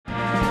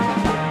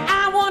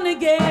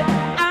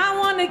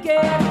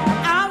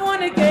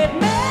get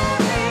married.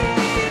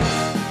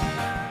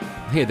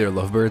 Hey there,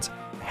 lovebirds.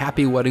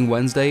 Happy Wedding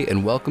Wednesday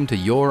and welcome to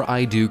Your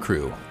I Do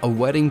Crew, a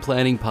wedding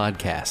planning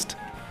podcast.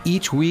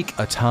 Each week,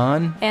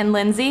 Atan and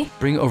Lindsay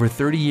bring over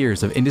 30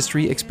 years of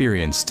industry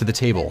experience to the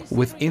table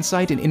with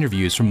insight and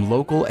interviews from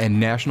local and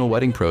national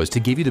wedding pros to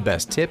give you the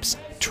best tips,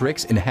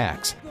 tricks, and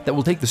hacks that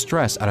will take the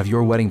stress out of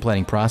your wedding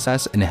planning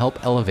process and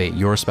help elevate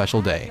your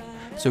special day.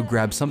 So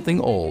grab something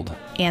old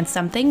and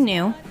something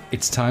new.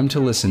 It's time to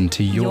listen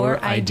to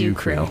Your I Do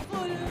Crew.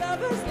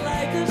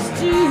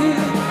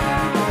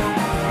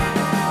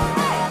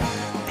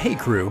 Hey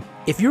crew,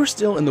 if you're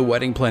still in the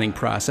wedding planning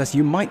process,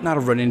 you might not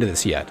have run into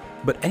this yet,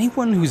 but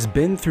anyone who's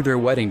been through their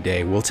wedding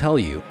day will tell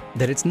you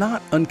that it's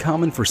not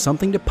uncommon for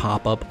something to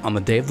pop up on the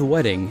day of the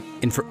wedding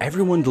and for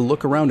everyone to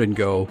look around and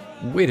go,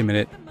 wait a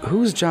minute,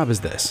 whose job is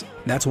this?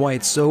 That's why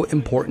it's so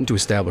important to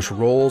establish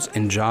roles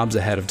and jobs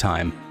ahead of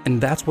time,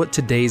 and that's what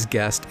today's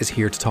guest is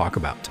here to talk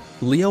about.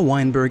 Leah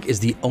Weinberg is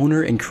the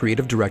owner and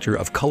creative director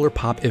of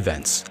ColourPop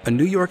Events, a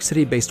New York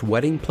City-based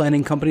wedding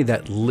planning company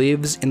that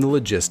lives in the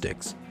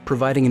logistics,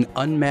 providing an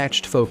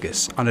unmatched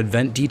focus on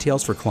event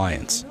details for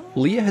clients.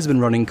 Leah has been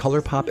running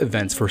ColourPop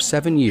Events for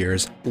 7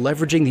 years,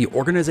 leveraging the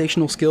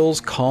organizational skills,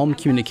 calm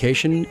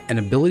communication, and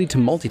ability to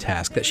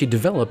multitask that she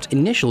developed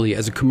initially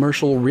as a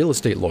commercial real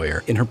estate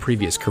lawyer in her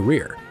previous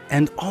career.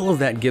 And all of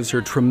that gives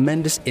her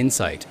tremendous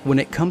insight when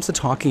it comes to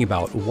talking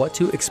about what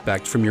to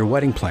expect from your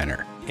wedding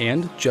planner.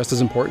 And, just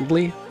as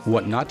importantly,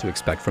 what not to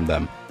expect from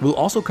them. We'll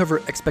also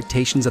cover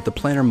expectations that the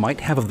planner might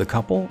have of the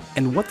couple,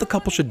 and what the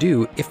couple should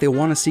do if they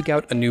want to seek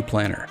out a new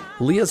planner.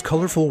 Leah's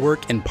colorful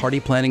work and party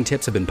planning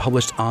tips have been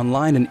published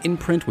online and in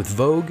print with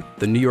Vogue,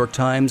 The New York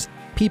Times,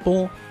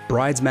 People,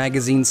 Brides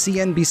Magazine,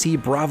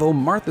 CNBC, Bravo,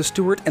 Martha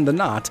Stewart, and The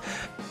Knot,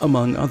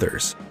 among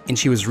others. And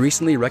she was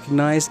recently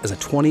recognized as a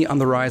 20 on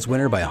the Rise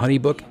winner by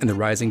Honeybook and the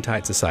Rising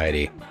Tide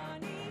Society.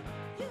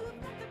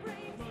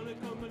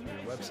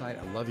 I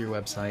love your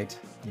website.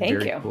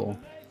 Thank you. Cool.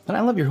 And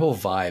I love your whole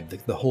vibe.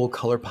 The whole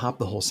ColourPop,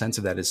 the whole sense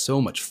of that is so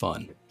much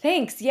fun.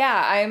 Thanks.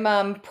 Yeah,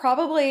 I'm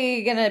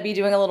probably going to be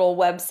doing a little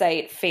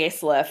website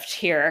facelift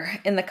here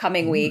in the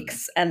coming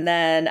weeks. And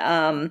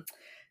then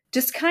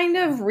just kind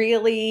of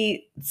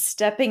really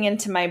stepping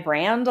into my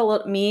brand,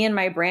 me and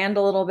my brand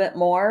a little bit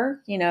more.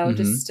 You know,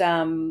 just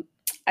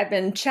I've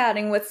been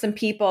chatting with some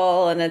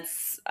people and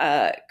it's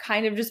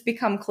kind of just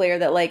become clear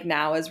that like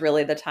now is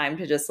really the time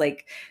to just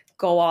like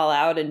go all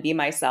out and be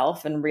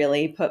myself and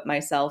really put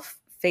myself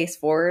face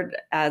forward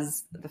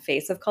as the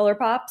face of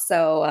ColourPop.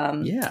 So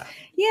yeah,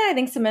 I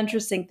think some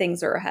interesting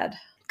things are ahead.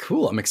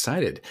 Cool. I'm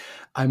excited.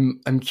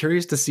 I'm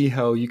curious to see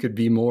how you could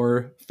be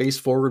more face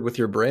forward with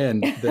your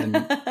brand than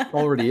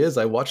already is.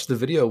 I watched the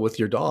video with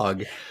your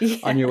dog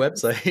on your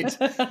website.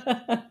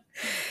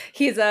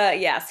 He's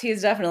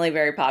definitely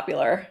very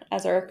popular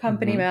as our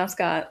company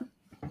mascot.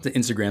 The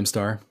Instagram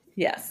star.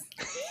 Yes.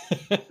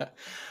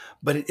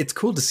 But it's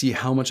cool to see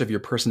how much of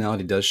your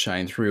personality does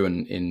shine through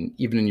in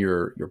even in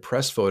your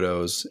press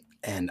photos.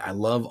 And I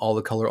love all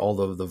the color, all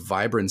the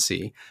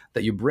vibrancy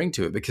that you bring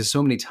to it, because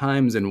so many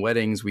times in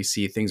weddings, we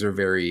see things are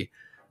very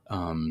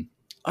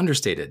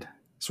understated,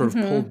 sort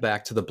of pulled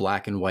back to the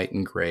black and white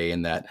and gray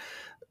and that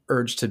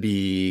urge to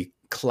be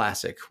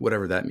classic,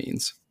 whatever that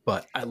means.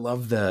 But I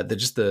love the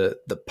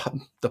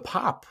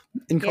pop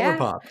in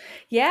ColourPop.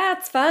 Yeah,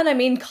 it's fun. I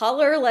mean,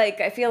 color, like,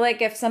 I feel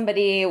like if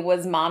somebody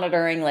was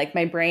monitoring like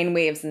my brain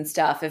waves and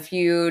stuff, if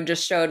you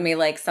just showed me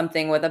like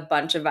something with a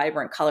bunch of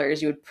vibrant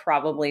colors, you would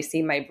probably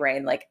see my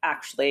brain like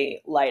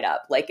actually light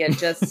up. Like it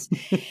just,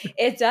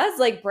 it does,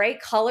 like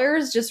bright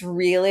colors just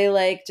really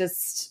like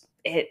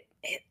it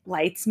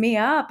lights me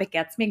up. It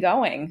gets me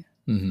going.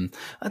 Mm-hmm.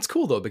 That's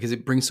cool though, because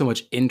it brings so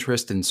much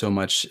interest and so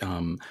much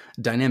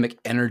dynamic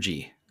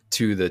energy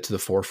to the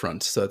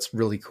forefront. So that's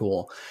really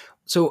cool.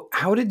 So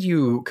how did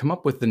you come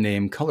up with the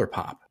name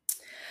ColourPop?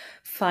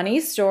 Funny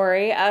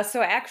story.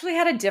 So I actually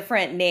had a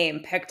different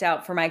name picked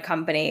out for my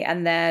company.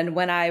 And then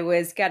when I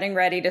was getting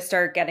ready to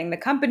start getting the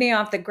company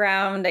off the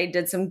ground, I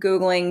did some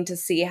Googling to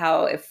see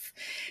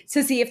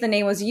if the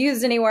name was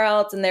used anywhere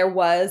else. And there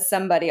was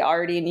somebody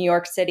already in New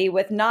York City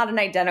with not an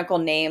identical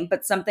name,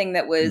 but something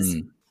that was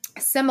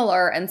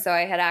similar. And so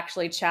I had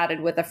actually chatted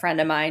with a friend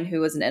of mine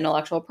who was an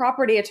intellectual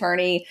property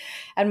attorney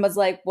and was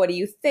like, what do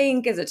you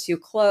think? Is it too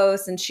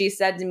close? And she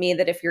said to me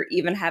that if you're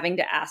even having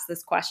to ask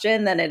this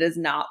question, then it is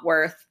not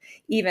worth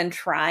even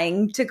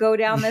trying to go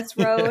down this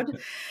road.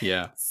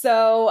 Yeah.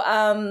 So,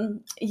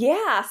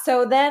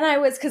 So then I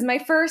was, cause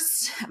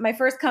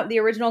the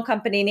original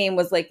company name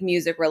was like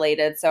music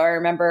related. So I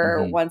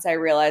remember once I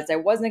realized I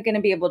wasn't going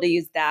to be able to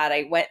use that,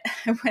 I went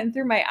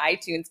through my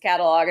iTunes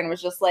catalog and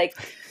was just like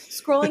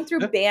scrolling through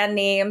band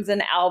names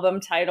and album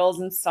titles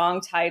and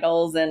song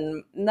titles,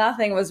 and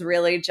nothing was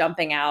really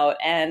jumping out.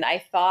 And I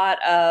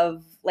thought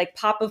of like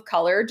Pop of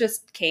Color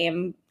just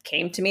came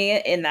to me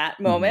in that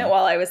moment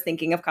while I was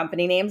thinking of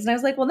company names. And I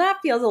was like, well, that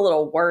feels a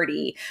little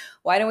wordy.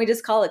 Why don't we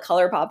just call it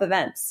ColourPop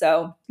Events?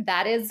 So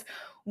that is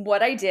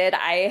what I did.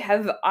 I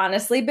have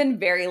honestly been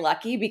very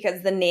lucky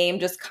because the name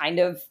just kind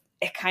of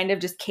it kind of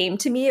just came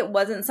to me. It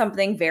wasn't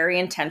something very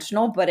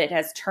intentional, but it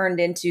has turned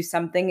into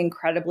something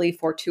incredibly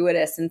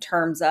fortuitous in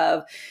terms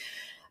of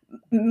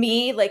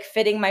me like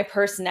fitting my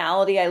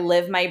personality. I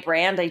live my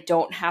brand. I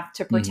don't have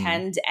to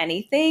pretend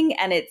anything,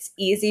 and it's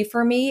easy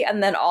for me.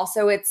 And then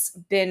also it's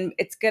going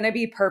to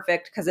be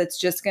perfect because it's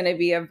just going to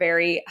be a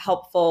very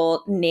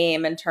helpful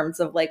name in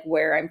terms of like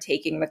where I'm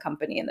taking the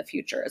company in the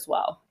future as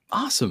well.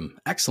 Awesome.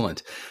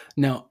 Excellent.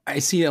 Now, I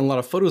see a lot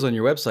of photos on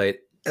your website.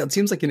 It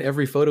seems like in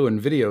every photo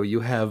and video, you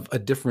have a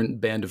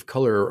different band of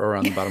color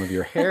around the bottom of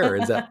your hair.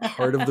 Is that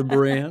part of the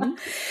brand?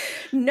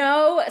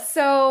 No,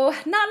 so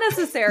not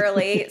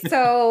necessarily.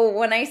 So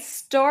when I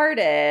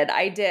started,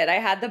 I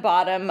had the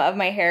bottom of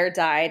my hair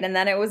dyed, and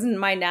then it was in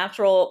my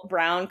natural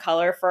brown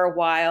color for a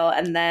while.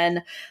 And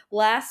then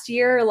last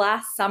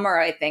summer,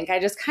 I think, I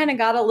just kind of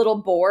got a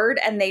little bored,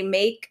 and they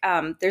make,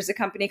 there's a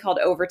company called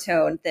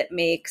Overtone that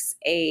makes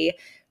a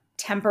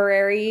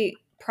temporary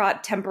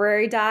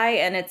dye,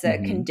 and it's a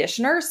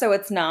conditioner, so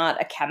it's not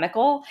a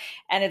chemical,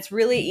 and it's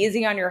really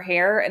easy on your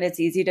hair, and it's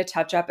easy to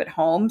touch up at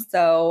home.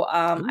 So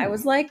I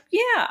was like,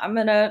 yeah, I'm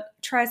gonna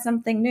try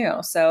something new.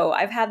 So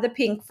I've had the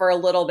pink for a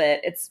little bit.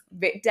 It's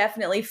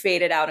definitely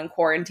faded out in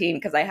quarantine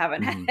because I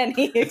haven't had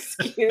any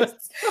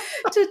excuse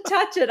to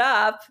touch it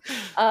up.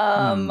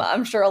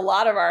 I'm sure a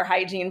lot of our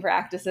hygiene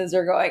practices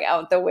are going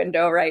out the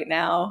window right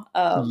now.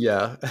 But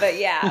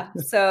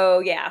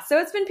so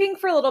it's been pink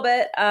for a little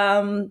bit.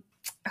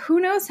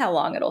 Who knows how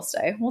long it'll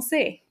stay? We'll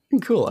see.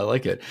 Cool. I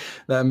like it.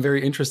 I'm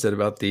very interested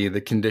about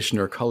the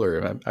conditioner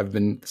color. I've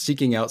been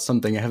seeking out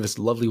something. I have this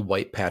lovely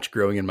white patch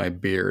growing in my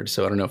beard,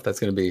 so I don't know if that's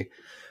going to be,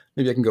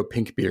 maybe I can go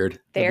pink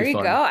beard. There you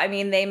go. I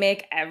mean, they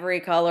make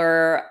every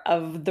color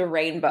of the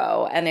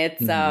rainbow, and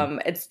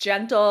it's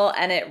gentle,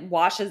 and it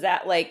washes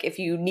out. Like if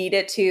you need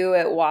it to,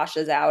 it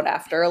washes out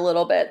after a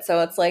little bit. So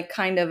it's like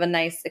kind of a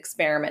nice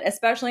experiment,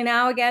 especially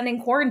now again in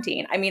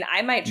quarantine. I mean,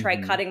 I might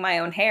try cutting my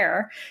own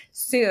hair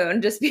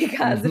soon just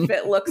because if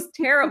it looks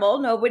terrible,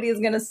 nobody's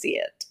going to see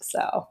it.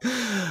 So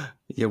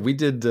yeah, we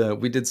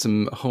did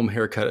some home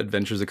haircut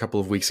adventures a couple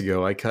of weeks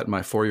ago. I cut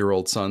my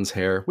 4-year-old son's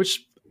hair,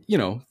 which,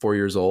 4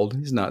 years old.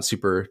 He's not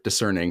super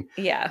discerning.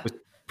 Yeah. It was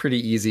pretty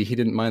easy. He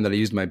didn't mind that I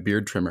used my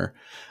beard trimmer.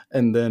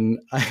 And then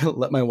I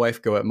let my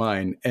wife go at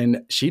mine,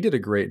 and she did a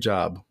great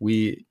job.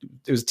 It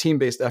was a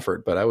team-based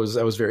effort, but I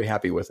was very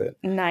happy with it.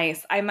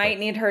 Nice. I might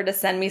need her to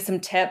send me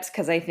some tips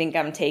because I think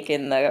I'm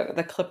taking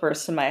the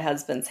clippers to my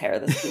husband's hair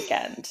this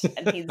weekend,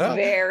 and he's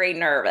very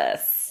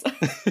nervous.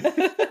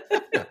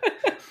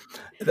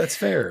 That's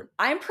fair.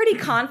 I'm pretty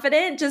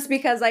confident just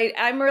because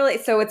I'm really,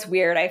 so it's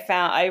weird.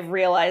 I've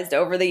realized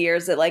over the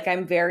years that like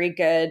I'm very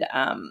good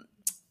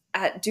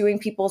at doing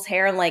people's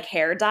hair and like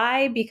hair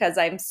dye because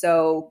I'm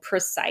so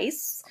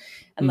precise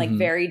and like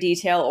very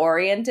detail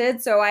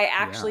oriented. So I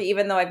actually,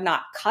 even though I've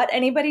not cut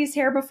anybody's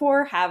hair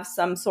before, have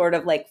some sort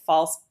of like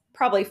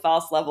probably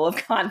false level of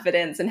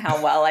confidence in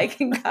how well I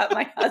can cut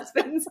my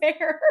husband's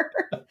hair.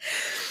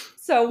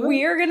 So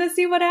we're going to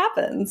see what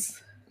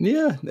happens.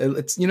 Yeah,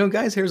 it's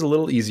guys' hair is a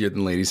little easier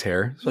than ladies'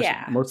 hair.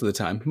 Most of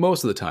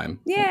the time.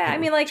 Yeah, I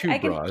mean, like I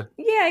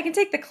can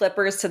take the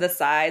clippers to the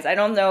sides. I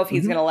don't know if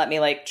he's gonna let me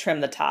like trim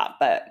the top,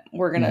 but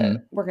we're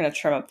gonna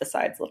trim up the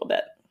sides a little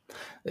bit.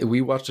 We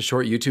watched a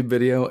short YouTube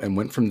video and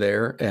went from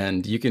there.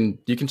 And you can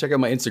check out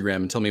my Instagram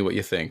and tell me what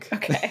you think.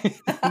 Okay,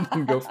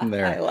 go from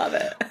there. I love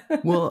it.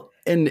 Well,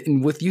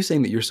 and with you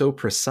saying that you're so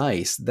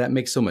precise, that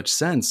makes so much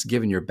sense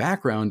given your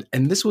background.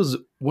 And this was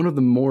one of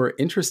the more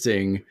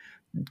interesting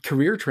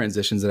career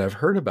transitions that I've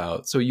heard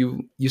about. So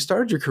you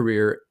started your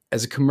career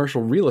as a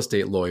commercial real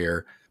estate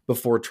lawyer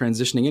before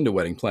transitioning into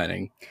wedding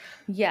planning.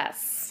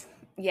 Yes.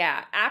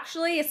 Yeah.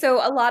 Actually, so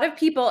a lot of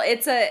people,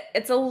 it's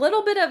a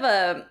little bit of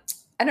a,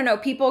 I don't know,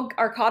 people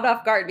are caught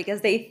off guard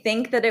because they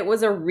think that it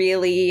was a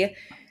really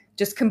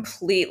just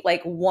complete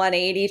like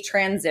 180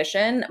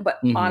 transition. But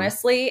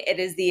honestly, it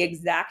is the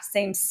exact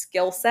same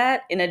skill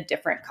set in a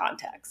different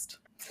context.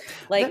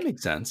 Like, that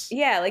makes sense.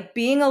 Yeah, like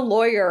being a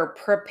lawyer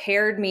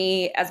prepared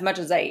me, as much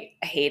as I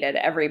hated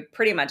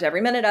pretty much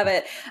every minute of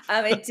it.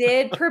 It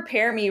did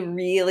prepare me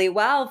really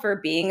well for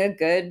being a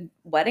good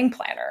wedding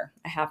planner,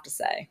 I have to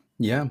say.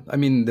 Yeah, I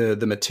mean the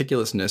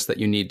meticulousness that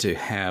you need to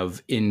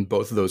have in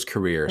both of those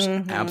careers,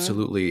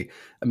 absolutely.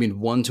 I mean,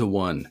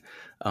 1-to-1,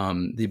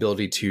 the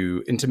ability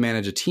to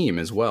manage a team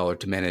as well, or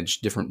to manage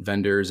different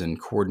vendors and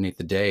coordinate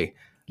the day.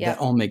 That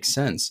all makes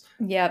sense.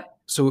 Yep.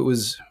 So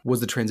was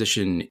the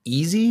transition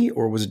easy,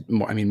 or was it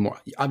more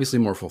obviously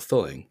more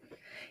fulfilling?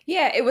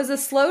 Yeah, it was a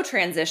slow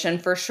transition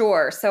for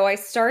sure. So I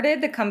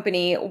started the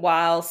company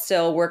while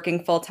still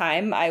working full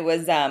time. I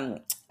was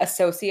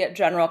associate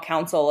general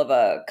counsel of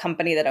a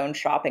company that owned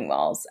shopping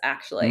malls,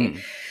 actually.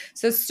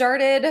 So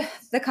started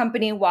the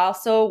company while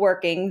still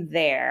working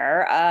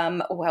there. I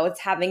was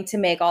having to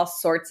make all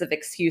sorts of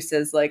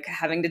excuses, like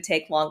having to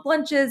take long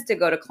lunches to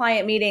go to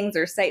client meetings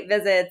or site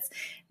visits.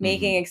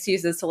 making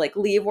excuses to like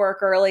leave work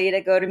early to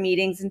go to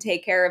meetings and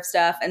take care of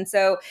stuff. And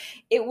so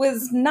it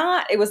was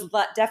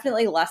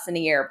definitely less than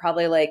a year,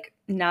 probably like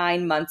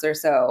 9 months or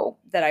so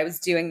that I was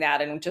doing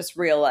that, and just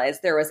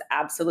realized there was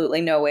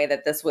absolutely no way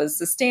that this was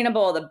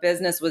sustainable. The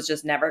business was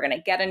just never going to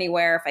get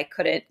anywhere if I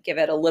couldn't give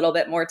it a little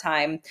bit more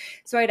time.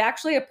 So I'd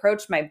actually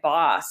approached my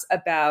boss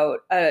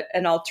about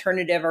an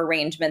alternative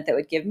arrangement that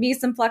would give me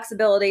some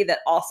flexibility that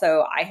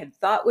also I had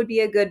thought would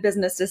be a good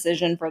business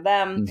decision for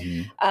them.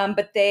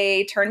 But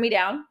they turned me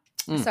down.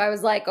 So I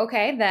was like,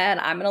 okay, then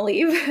I'm going to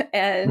leave.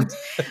 And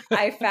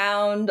I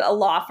found a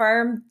law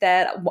firm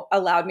that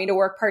allowed me to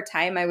work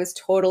part-time. I was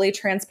totally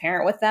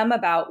transparent with them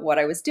about what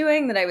I was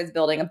doing, that I was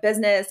building a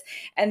business.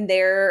 And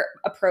their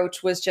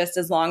approach was just,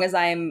 as long as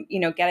I'm,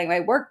 getting my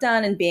work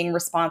done and being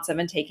responsive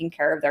and taking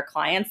care of their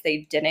clients,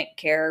 they didn't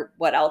care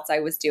what else I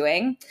was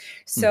doing.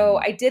 So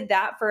I did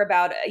that for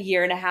about a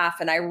year and a half.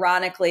 And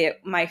ironically,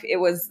 it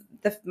was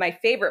my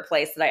favorite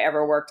place that I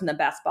ever worked, and the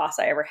best boss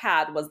I ever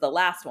had was the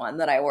last one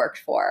that I worked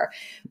for.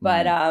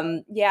 But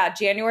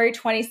January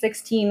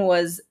 2016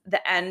 was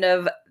the end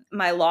of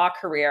my law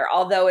career.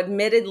 Although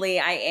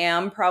admittedly, I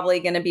am probably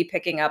going to be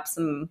picking up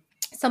some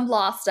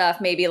law stuff,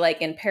 maybe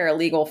like in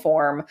paralegal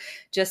form,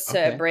 just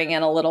to bring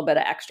in a little bit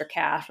of extra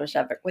cash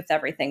with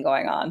everything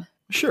going on.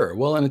 Sure.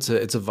 Well, and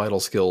it's a vital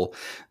skill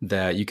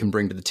that you can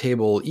bring to the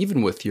table,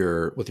 even with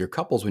your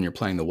couples when you're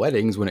planning the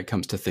weddings, when it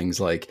comes to things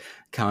like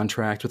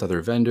contract with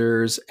other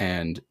vendors.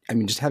 And I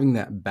mean, just having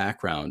that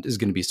background is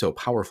going to be so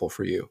powerful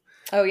for you.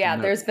 Oh yeah,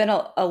 there's been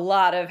a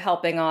lot of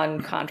helping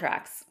on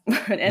contracts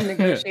and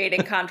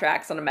negotiating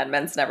contracts and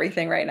amendments and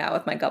everything right now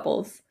with my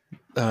couples.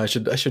 I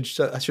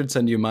should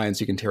send you mine so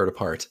you can tear it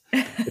apart.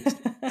 It's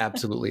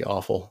absolutely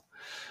awful.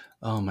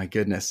 Oh my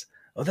goodness.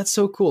 Oh, that's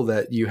so cool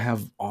that you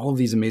have all of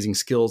these amazing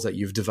skills that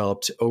you've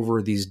developed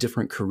over these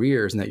different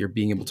careers, and that you're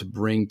being able to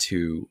bring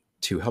to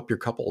help your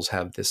couples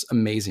have this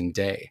amazing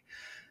day.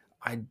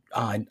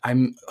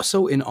 I'm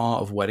so in awe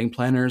of wedding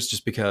planners,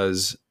 just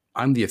because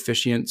I'm the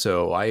officiant.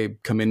 So I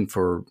come in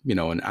for,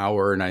 an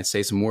hour and I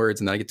say some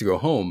words and then I get to go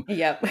home.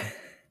 Yep.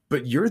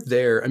 But you're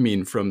there, I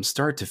mean, from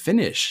start to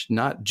finish,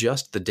 not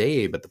just the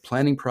day, but the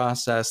planning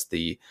process,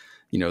 the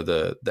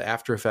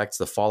after effects,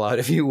 the fallout,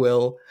 if you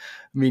will.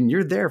 I mean,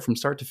 you're there from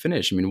start to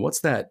finish. I mean,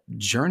 what's that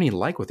journey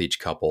like with each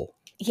couple?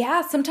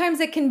 Yeah, sometimes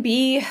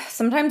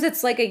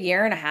it's like a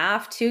year and a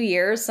half, 2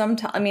 years.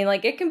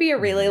 It can be a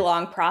really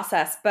long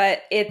process,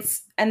 but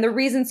and the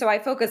reason, so I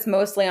focus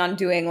mostly on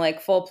doing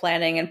like full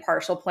planning and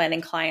partial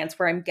planning clients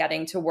where I'm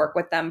getting to work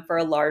with them for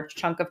a large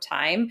chunk of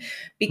time,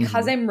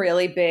 because I'm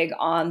really big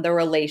on the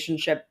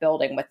relationship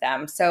building with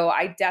them. So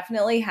I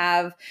definitely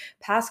have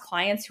past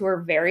clients who are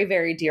very,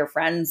 very dear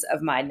friends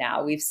of mine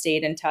now. We've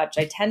stayed in touch.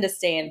 I tend to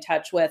stay in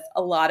touch with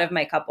a lot of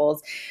my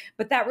couples,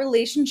 but that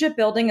relationship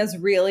building is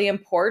really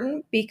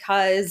important,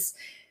 because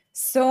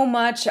so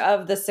much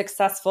of the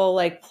successful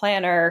like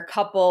planner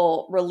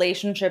couple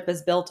relationship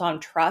is built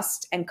on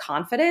trust and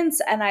confidence.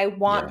 And I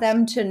want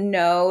them to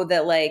know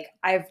that like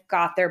I've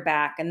got their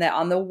back, and that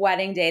on the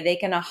wedding day, they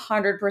can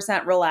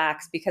 100%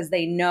 relax, because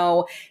they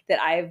know that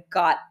I've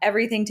got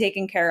everything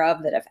taken care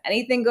of, that if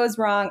anything goes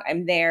wrong,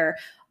 I'm there.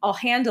 I'll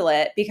handle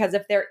it. Because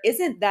if there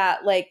isn't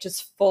that like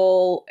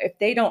if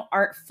they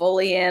aren't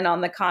fully in on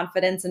the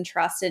confidence and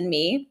trust in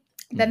me,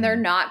 then they're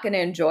not going to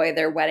enjoy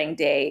their wedding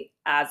day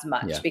as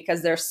much,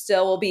 because there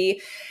still will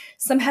be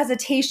some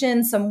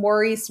hesitation, some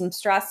worry, some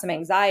stress, some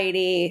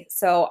anxiety.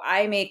 So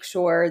I make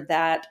sure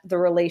that the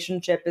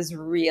relationship is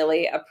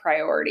really a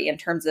priority in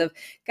terms of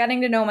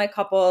getting to know my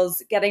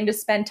couples, getting to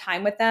spend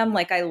time with them.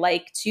 Like, I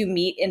like to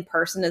meet in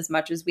person as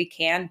much as we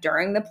can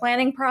during the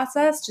planning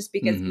process, just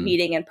because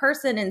meeting in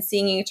person and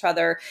seeing each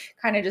other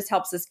kind of just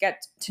helps us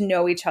get to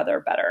know each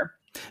other better.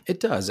 It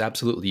does,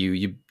 absolutely.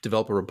 You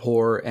develop a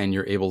rapport, and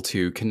you're able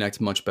to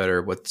connect much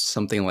better. With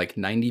something like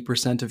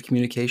 90% of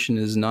communication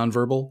is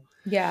nonverbal.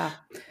 Yeah.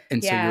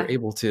 And so you're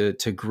able to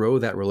grow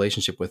that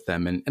relationship with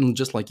them. And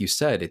just like you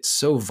said, it's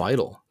so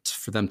vital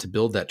for them to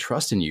build that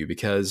trust in you,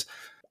 because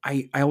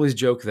I always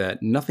joke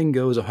that nothing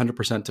goes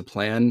 100% to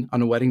plan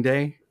on a wedding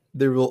day.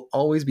 There will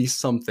always be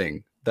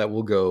something that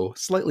will go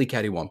slightly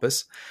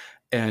cattywampus.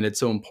 And it's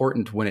so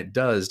important when it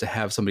does to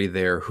have somebody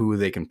there who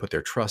they can put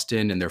their trust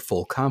in and their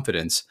full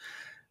confidence.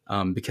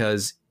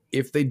 Because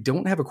if they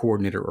don't have a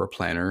coordinator or a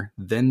planner,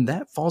 then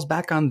that falls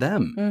back on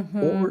them.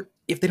 Or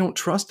if they don't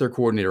trust their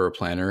coordinator or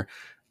planner,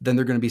 then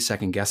they're going to be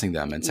second guessing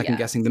them and second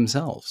guessing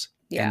themselves.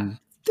 And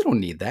they don't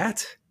need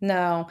that.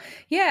 No.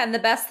 Yeah. And the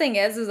best thing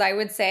is I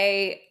would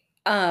say,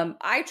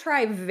 I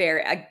try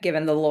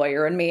given the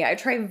lawyer in me, I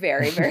try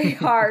very, very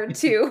hard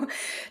to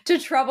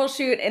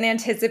troubleshoot and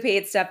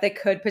anticipate stuff that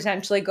could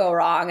potentially go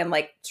wrong, and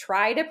like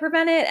try to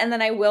prevent it. And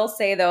then I will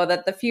say though,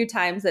 that the few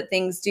times that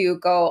things do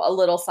go a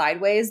little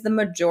sideways, the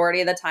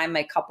majority of the time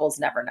my couples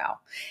never know.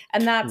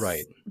 And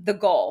that's the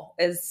goal,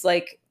 is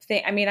like,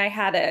 I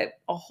had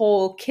a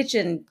whole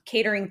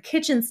catering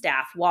kitchen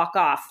staff walk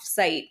off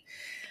site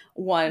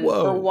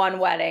for one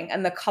wedding,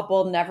 and the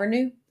couple never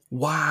knew.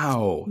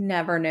 Wow.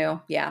 Never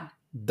knew. Yeah.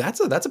 That's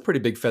a pretty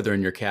big feather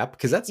in your cap,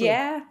 because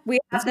Yeah, we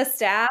had that's the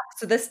staff.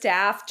 So the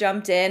staff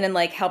jumped in and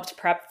like helped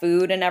prep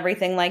food and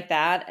everything like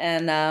that.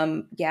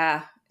 And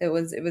yeah, that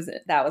was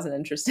an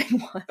interesting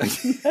one.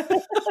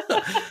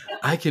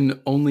 I can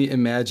only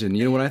imagine.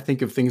 You know, when I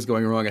think of things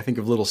going wrong, I think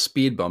of little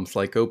speed bumps,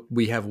 like, oh,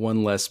 we have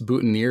one less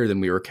boutonniere than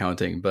we were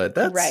counting. But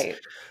Right.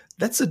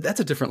 that's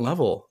a different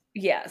level.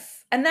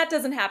 Yes. And that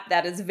doesn't happen.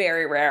 That is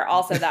very rare.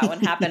 Also, that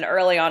one happened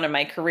early on in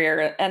my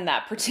career. And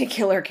that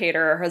particular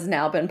caterer has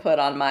now been put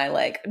on my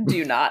like,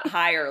 do not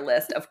hire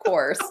list, of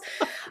course.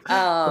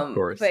 Of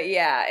course. But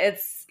yeah,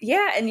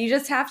 and you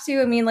just have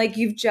to, I mean, like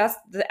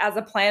as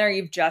a planner,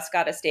 you've just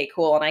got to stay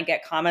cool. And I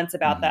get comments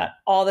about that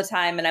all the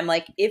time. And I'm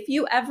like, if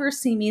you ever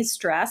see me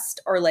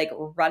stressed or like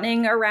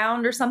running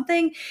around or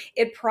something,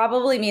 it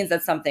probably means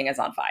that something is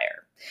on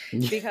fire.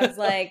 Because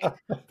like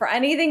for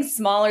anything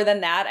smaller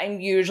than that, I'm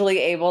usually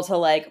able to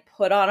like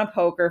put on a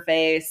poker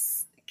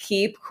face,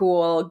 keep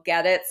cool,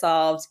 get it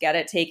solved, get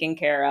it taken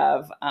care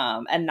of,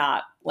 and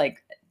not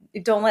like,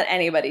 don't let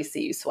anybody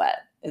see you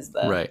sweat is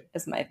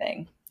my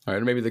thing. All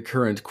right, maybe the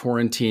current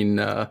quarantine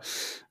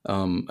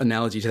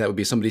analogy to that would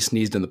be somebody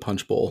sneezed in the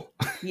punch bowl.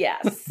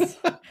 Yes.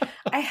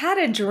 I had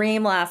a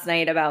dream last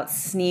night about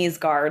sneeze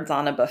guards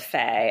on a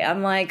buffet.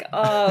 I'm like,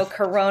 oh,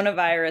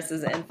 coronavirus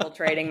is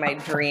infiltrating my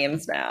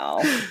dreams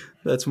now.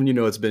 That's when you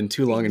know it's been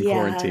too long in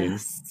quarantine.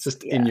 It's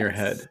just in your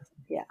head.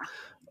 Yeah.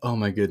 Oh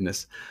my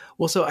goodness.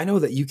 Well, so I know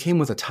that you came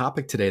with a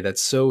topic today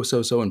that's so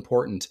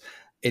important.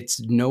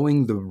 It's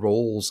knowing the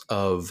roles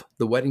of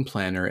the wedding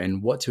planner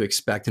and what to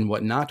expect and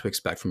what not to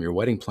expect from your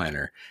wedding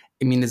planner.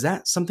 I mean, is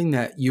that something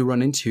that you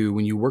run into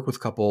when you work with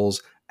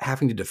couples,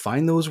 having to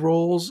define those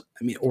roles?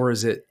 I mean, or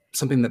is it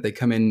something that they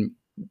come in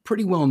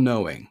pretty well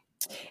knowing?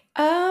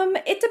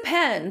 It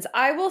depends.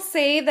 I will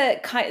say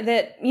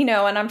that, you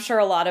know, and I'm sure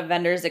a lot of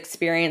vendors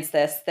experience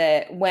this,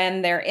 that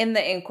when they're in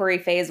the inquiry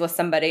phase with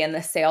somebody in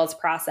the sales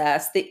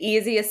process, the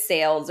easiest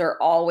sales are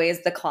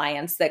always the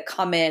clients that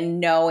come in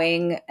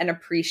knowing and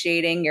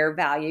appreciating your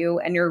value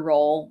and your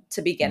role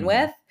to begin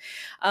with.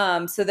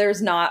 So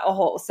there's not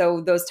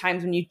so those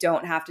times when you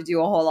don't have to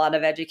do a whole lot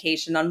of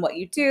education on what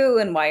you do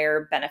and why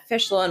you're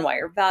beneficial and why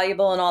you're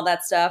valuable and all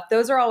that stuff,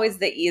 those are always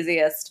the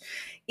easiest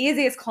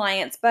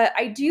clients. But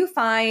I do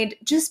find,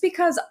 just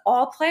because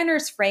all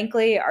planners,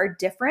 frankly, are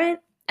different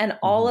and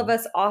all of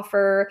us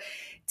offer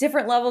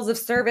different levels of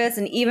service.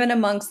 And even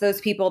amongst those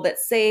people that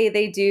say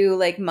they do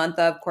like month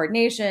of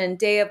coordination,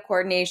 day of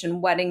coordination,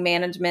 wedding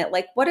management,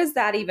 like what does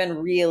that even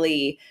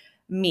really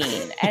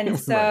mean? And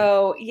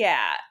so,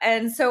 yeah.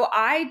 And so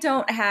I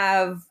don't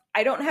have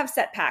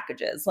set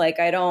packages.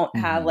 Like I don't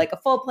have like a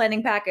full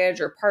planning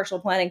package or partial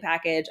planning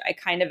package. I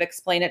kind of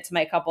explain it to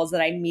my couples that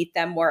I meet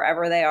them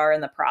wherever they are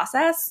in the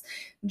process,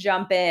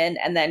 jump in,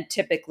 and then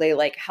typically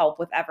like help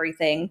with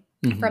everything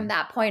from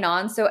that point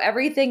on. So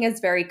everything is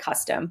very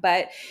custom.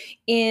 But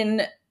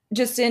in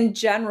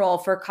general,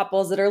 for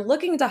couples that are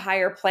looking to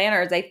hire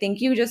planners, I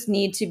think you just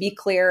need to be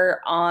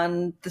clear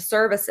on the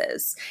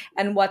services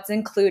and what's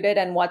included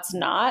and what's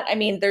not. I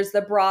mean, there's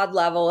the broad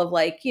level of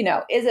like, you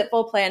know, is it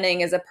full planning?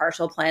 Is it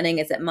partial planning?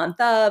 Is it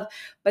month of?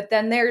 But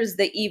then there's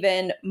the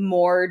even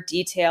more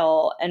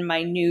detail and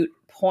minute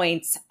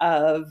points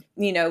of,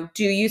 you know,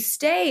 do you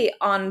stay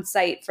on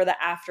site for the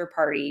after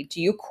party?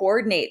 Do you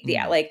coordinate the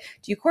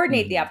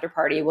after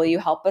party? Will you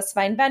help us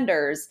find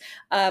vendors?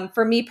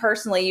 For me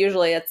personally,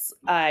 usually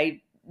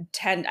I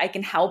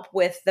can help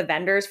with the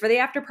vendors for the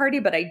after party,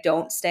 but I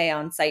don't stay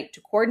on site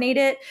to coordinate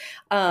it.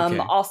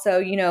 Also,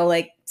 you know,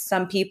 like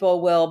some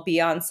people will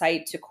be on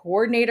site to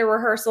coordinate a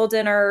rehearsal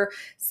dinner.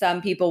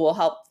 Some people will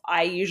help.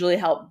 I usually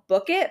help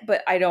book it,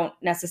 but I don't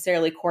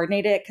necessarily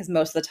coordinate it because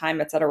most of the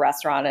time it's at a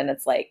restaurant and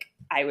it's like,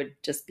 I would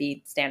just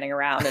be standing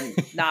around and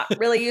not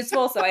really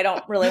useful. So I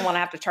don't really want to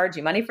have to charge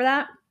you money for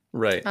that.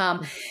 Right.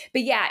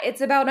 But yeah,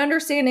 it's about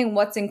understanding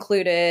what's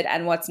included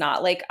and what's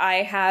not. Like I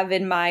have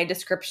in my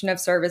description of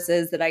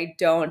services that I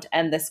don't,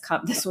 and this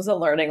was a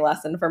learning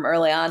lesson from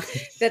early on,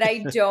 that I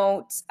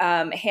don't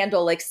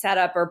handle like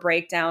setup or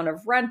breakdown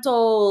of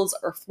rentals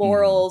or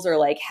florals or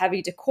like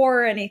heavy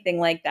decor or anything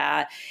like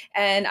that.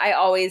 And I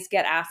always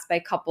get asked by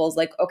couples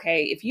like,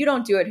 okay, if you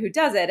don't do it, who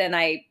does it? And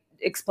I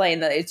explain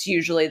that it's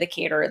usually the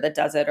caterer that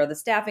does it or the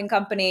staffing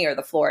company or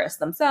the florist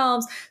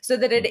themselves, so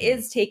that it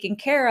is taken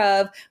care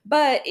of.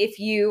 But if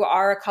you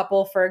are a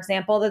couple, for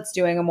example, that's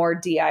doing a more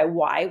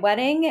DIY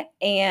wedding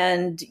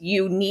and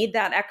you need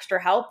that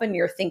extra help and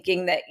you're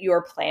thinking that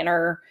your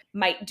planner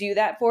might do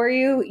that for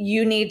you,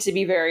 you need to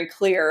be very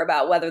clear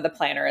about whether the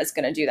planner is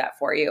going to do that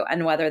for you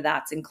and whether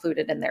that's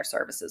included in their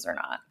services or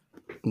not.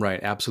 Right,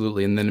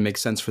 absolutely. And then it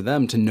makes sense for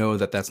them to know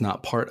that that's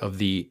not part of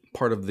the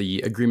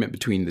agreement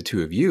between the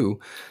two of you.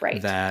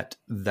 Right.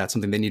 That's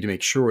something they need to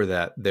make sure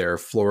that their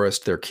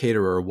florist, their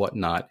caterer,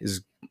 whatnot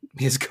is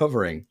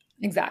covering.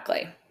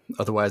 Exactly.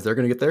 Otherwise, they're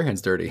going to get their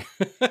hands dirty.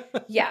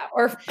 Yeah,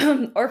 or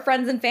or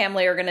friends and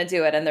family are going to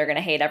do it and they're going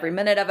to hate every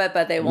minute of it,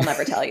 but they will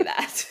never tell you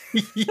that.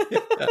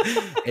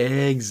 Yeah,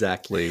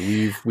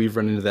 exactly. We've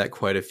run into that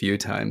quite a few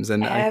times,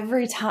 and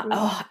every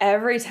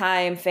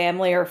time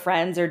family or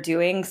friends are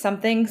doing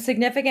something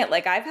significant,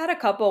 like I've had a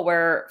couple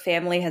where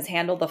family has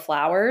handled the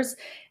flowers.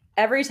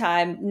 Every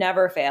time,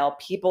 never fail.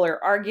 People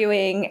are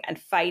arguing and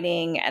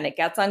fighting, and it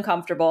gets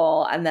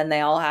uncomfortable, and then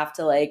they all have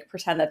to like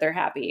pretend that they're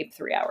happy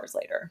 3 hours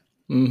later.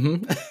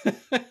 Mm-hmm.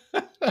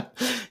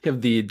 You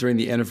have during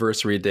the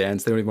anniversary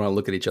dance, they don't even want to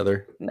look at each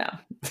other. No.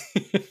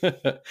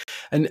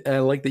 And I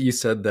like that you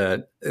said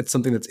that it's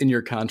something that's in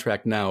your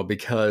contract now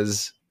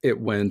because it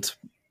went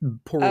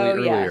poorly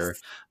earlier.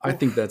 Yes. I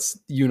think that's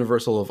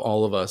universal of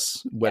all of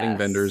us wedding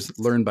vendors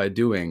learn by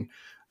doing.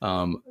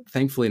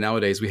 Thankfully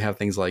nowadays we have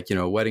things like,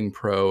 Wedding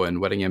Pro and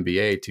Wedding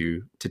MBA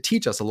to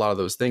teach us a lot of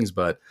those things,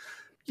 but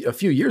a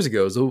few years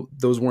ago,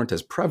 those weren't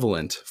as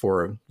prevalent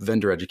for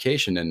vendor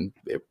education, and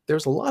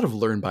there's a lot of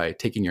learn by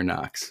taking your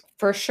knocks.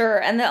 For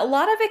sure. And a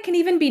lot of it can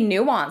even be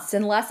nuanced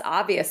and less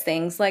obvious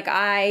things. Like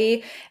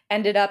I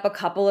ended up a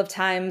couple of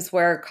times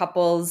where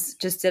couples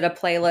just did a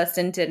playlist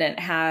and didn't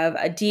have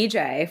a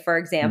DJ, for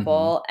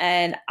example,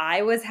 and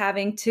I was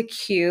having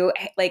to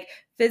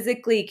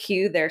physically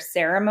cue their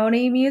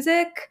ceremony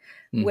music,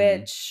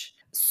 which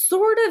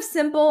sort of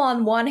simple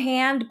on one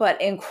hand,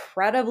 but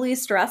incredibly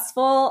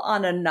stressful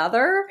on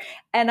another.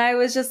 And I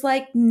was just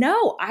like,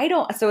 no, I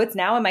don't. So it's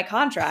now in my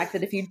contract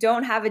that if you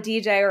don't have a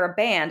DJ or a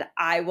band,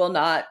 I will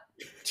not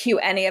cue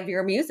any of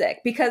your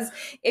music. Because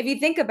if you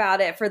think about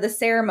it, for the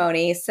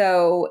ceremony,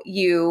 so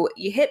you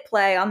hit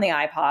play on the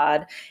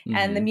iPod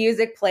and the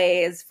music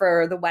plays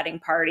for the wedding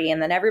party,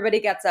 and then everybody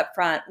gets up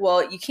front.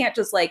 Well, you can't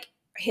just like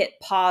hit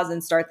pause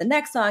and start the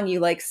next song.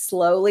 You like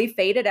slowly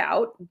fade it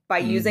out by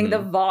using the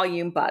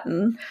volume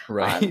button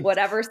on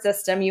whatever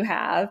system you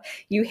have.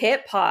 You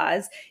hit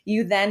pause,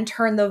 you then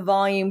turn the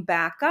volume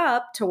back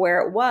up to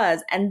where it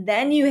was, and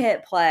then you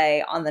hit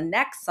play on the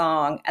next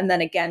song, and then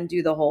again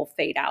do the whole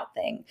fade out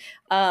thing.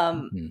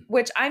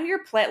 Which I'm your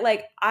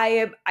like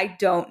I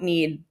don't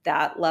need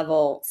that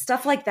level.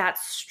 Stuff like that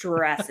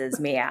stresses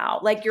me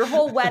out. Like your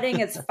whole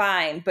wedding is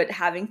fine, but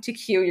having to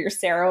cue your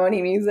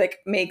ceremony music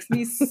makes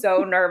me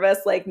so nervous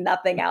like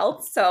nothing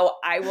else. So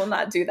I will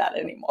not do that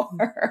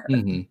anymore.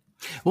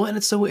 Well, and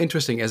it's so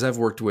interesting as I've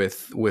worked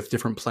with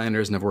different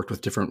planners and I've worked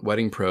with different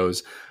wedding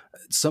pros.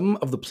 Some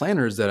of the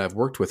planners that I've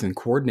worked with and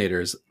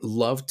coordinators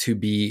love to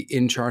be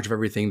in charge of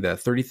everything, the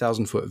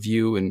 30,000 foot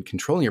view and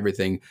controlling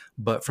everything,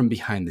 but from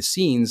behind the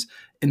scenes.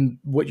 And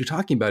what you're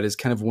talking about is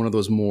kind of one of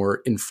those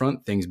more in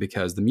front things,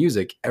 because the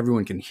music,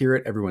 everyone can hear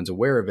it, everyone's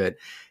aware of it.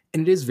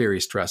 And it is very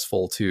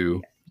stressful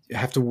to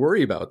have to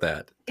worry about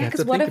that. Yeah,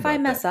 because what if I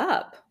mess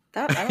up?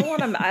 I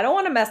don't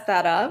want to mess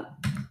that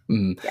up.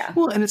 Yeah.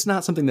 Well, and it's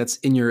not something that's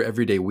in your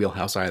everyday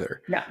wheelhouse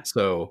either. No.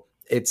 So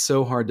it's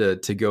so hard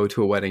to go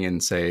to a wedding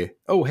and say,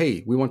 oh,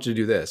 hey, we want you to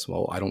do this.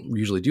 Well, I don't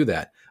usually do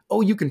that.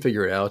 Oh, you can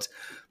figure it out.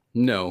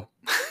 No,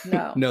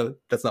 no,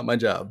 that's not my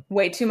job.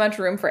 Way too much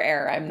room for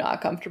error. I'm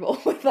not comfortable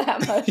with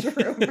that much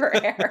room for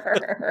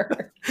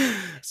error.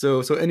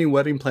 So any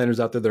wedding planners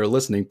out there that are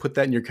listening, put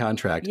that in your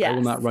contract. Yes. I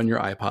will not run your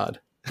iPod.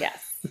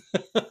 Yes.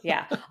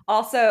 Yeah.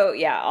 Also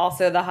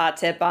the hot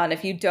tip on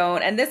if you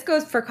don't, and this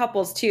goes for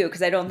couples too,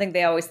 because I don't think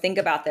they always think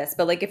about this,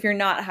 but like if you're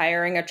not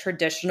hiring a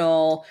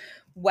traditional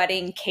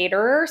wedding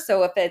caterer,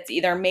 so if it's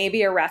either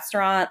maybe a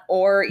restaurant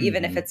or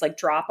even if it's like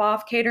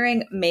drop-off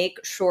catering, make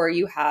sure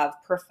you have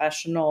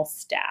professional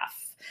staff.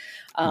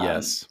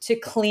 To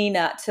clean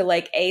up, to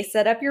like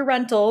set up your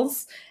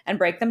rentals and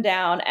break them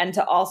down, and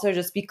to also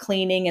just be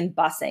cleaning and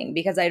bussing,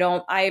 because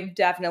I've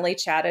definitely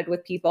chatted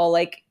with people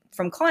like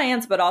from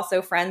clients, but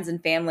also friends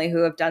and family who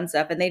have done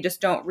stuff, and they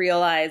just don't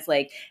realize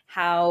like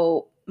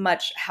how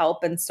much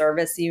help and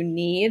service you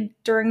need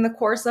during the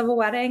course of a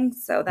wedding.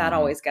 So that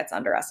always gets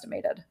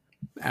underestimated.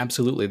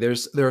 Absolutely.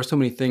 There are so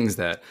many things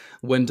that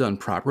when done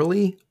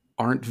properly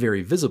aren't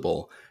very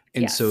visible.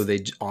 And so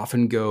they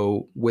often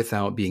go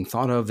without being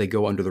thought of. They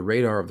go under the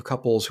radar of the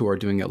couples who are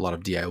doing a lot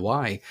of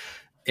DIY.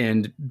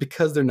 And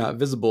because they're not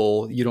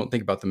visible, you don't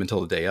think about them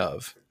until the day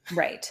of.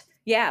 Right.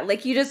 Yeah,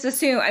 like you just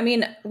assume, I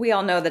mean, we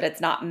all know that it's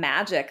not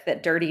magic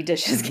that dirty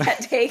dishes get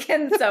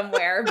taken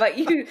somewhere, but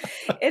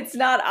it's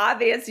not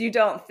obvious. You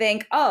don't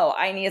think, oh,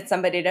 I need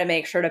somebody to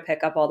make sure to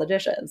pick up all the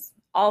dishes.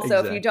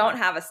 Also, if you don't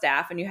have a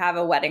staff and you have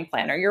a wedding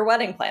planner, your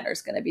wedding planner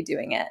is going to be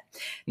doing it.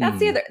 That's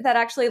that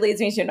actually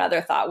leads me to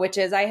another thought, which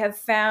is I have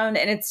found,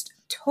 and it's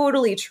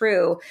totally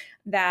true,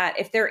 that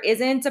if there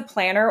isn't a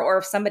planner or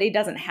if somebody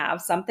doesn't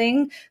have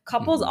something,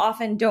 couples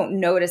often don't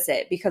notice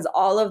it because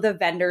all of the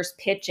vendors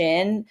pitch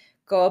in,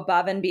 go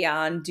above and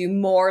beyond, do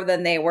more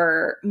than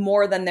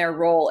their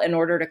role in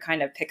order to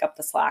kind of pick up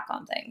the slack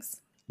on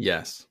things.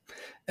 Yes.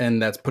 And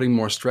that's putting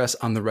more stress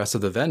on the rest of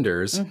the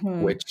vendors,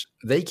 which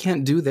they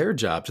can't do their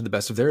job to the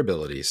best of their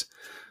abilities.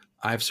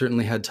 I've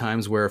certainly had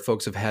times where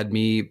folks have had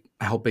me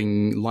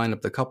helping line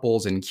up the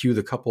couples and cue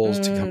the couples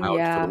to come out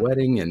for the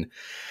wedding. And,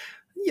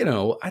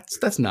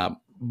 that's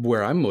not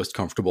where I'm most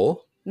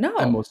comfortable. I'm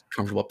No, most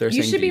comfortable up there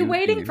you saying, should do be you, do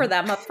waiting for you?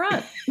 them up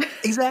front.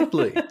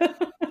 Exactly.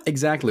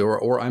 Exactly.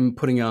 Or I'm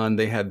putting on,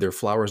 they had their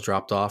flowers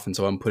dropped off. And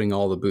so I'm putting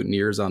all the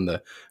boutonnieres on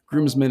the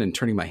groomsmen and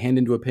turning my hand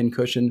into a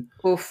pincushion.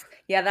 Oof.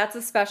 Yeah, that's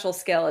a special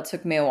skill. It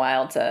took me a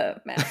while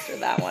to master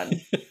that one.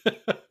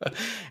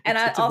 And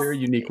It's a also, very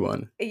unique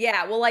one.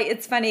 yeah, well, like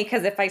it's funny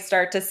because if I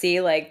start to see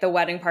like the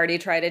wedding party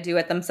try to do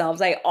it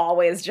themselves, I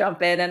always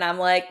jump in and I'm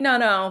like, no,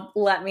 no,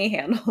 let me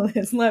handle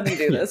this. Let me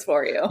do Yeah. this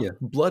for you. Yeah.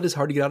 Blood is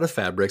hard to get out of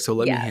fabric. So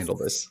let me Yes. handle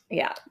this.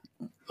 Yeah.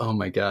 Oh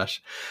my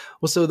gosh.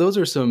 Well, so those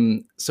are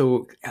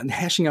so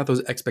hashing out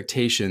those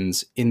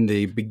expectations in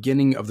the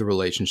beginning of the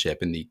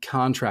relationship, in the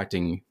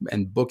contracting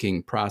and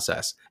booking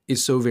process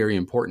is so very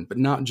important, but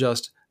not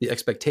just the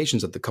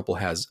expectations that the couple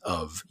has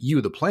of you,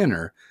 the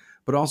planner,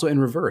 but also in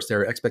reverse. There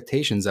are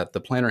expectations that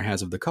the planner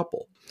has of the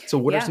couple. So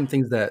what are Yeah. some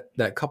things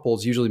that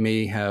couples usually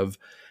may have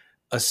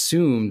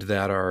assumed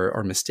that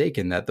are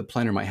mistaken that the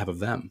planner might have of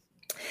them?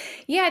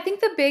 Yeah, I think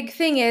the big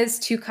thing is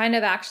to kind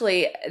of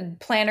actually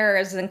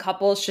planners and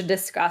couples should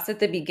discuss at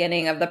the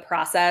beginning of the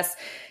process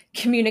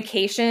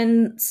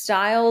communication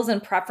styles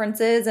and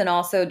preferences and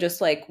also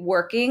just like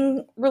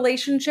working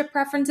relationship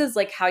preferences,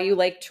 like how you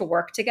like to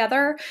work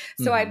together.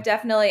 So I've Mhm.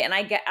 definitely, and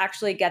I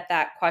actually get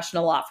that question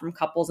a lot from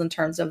couples in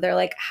terms of they're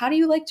like, how do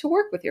you like to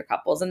work with your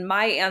couples? And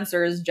my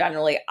answer is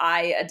generally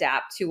I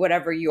adapt to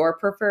whatever your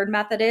preferred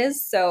method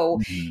is. So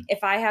Mhm.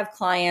 if I have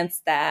clients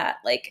that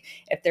like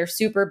if they're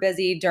super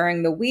busy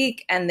during the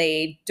week and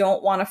they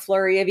don't want a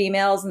flurry of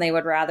emails and they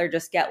would rather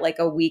just get like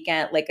a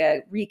weekend, like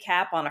a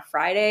recap on a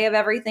Friday of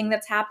everything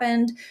that's happened,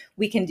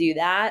 we can do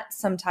that.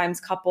 Sometimes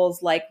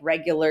couples like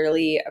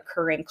regularly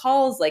occurring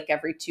calls like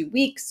every 2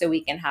 weeks so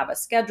we can have a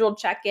scheduled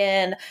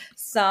check-in.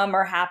 Some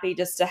are happy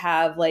just to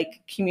have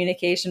like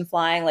communication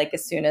flying, like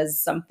as soon as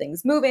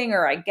something's moving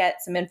or I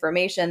get some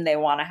information, they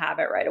want to have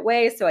it right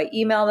away. So I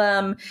email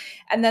them.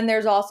 And then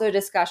there's also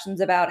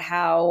discussions about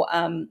how,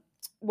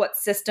 what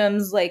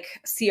systems like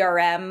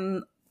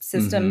CRM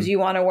systems Mhm. you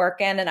want to work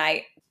in. And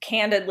I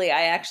candidly,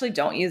 I actually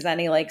don't use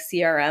any like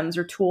CRMs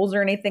or tools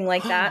or anything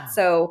like that.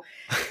 So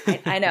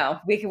I know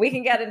we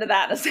can get into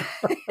that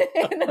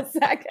in a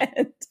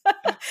second.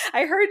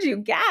 I heard you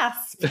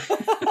gasp.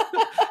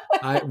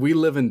 We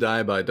live and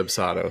die by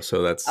Dubsado,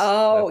 so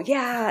Oh,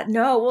 yeah.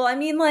 No, well, I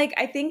mean, like,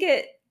 I think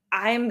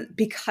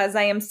because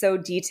I am so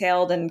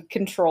detailed and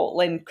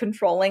controlling,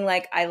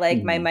 like I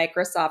like my Mhm.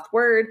 Microsoft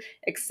Word,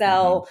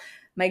 Excel,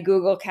 my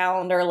Google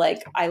Calendar,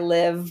 like I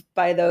live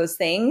by those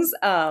things.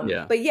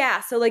 Yeah. But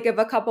yeah, so like if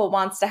a couple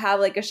wants to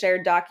have like a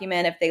shared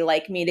document, if they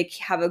like me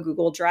to have a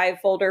Google Drive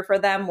folder for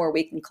them where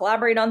we can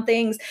collaborate on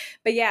things.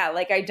 But yeah,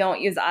 like I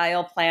don't use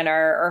Aisle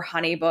Planner or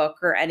Honeybook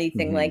or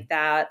anything Mhm. like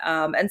that.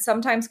 And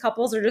sometimes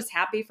couples are just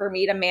happy for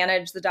me to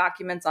manage the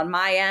documents on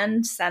my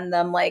end, send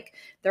them like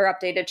their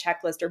updated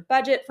checklist or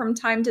budget from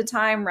time to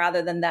time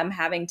rather than them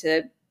having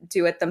to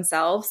do it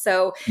themselves.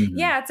 So, Mhm.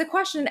 yeah, it's a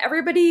question.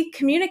 Everybody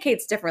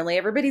communicates differently,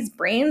 everybody's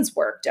brains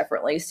work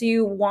differently. So,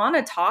 you want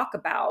to talk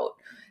about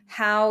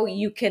how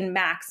you can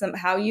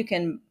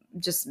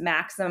just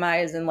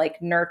maximize and like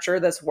nurture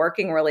this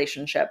working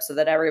relationship so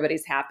that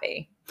everybody's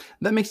happy.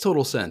 That makes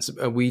total sense.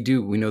 We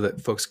know that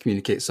folks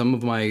communicate. Some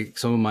of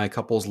my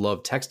couples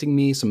love texting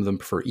me. Some of them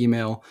prefer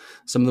email.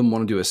 Some of them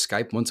want to do a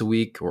Skype once a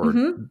week or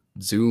Mm-hmm.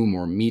 Zoom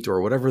or Meet or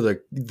whatever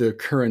the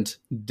current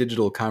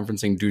digital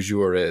conferencing du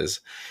jour is.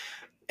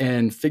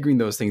 And figuring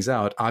those things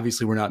out.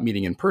 Obviously, we're not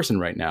meeting in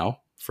person right now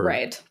for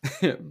Right.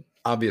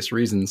 obvious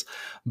reasons,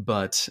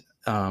 but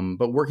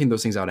working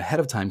those things out ahead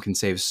of time can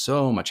save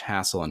so much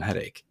hassle and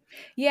headache.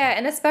 Yeah,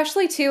 and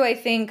especially too, I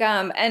think,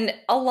 and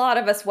a lot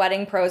of us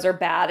wedding pros are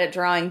bad at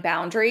drawing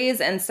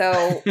boundaries. And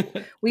so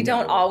we Not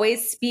don't always.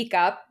 always speak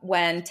up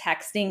when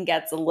texting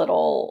gets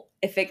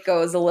if it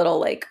goes a little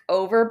like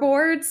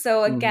overboard.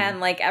 So Mhm. again,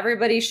 like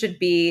everybody should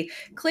be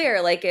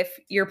clear. Like if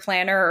your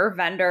planner or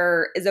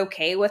vendor is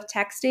okay with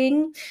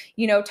texting,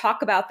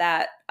 talk about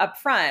that up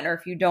front. Or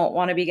if you don't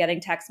want to be getting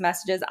text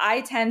messages,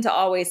 I tend to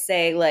always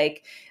say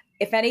like,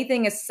 if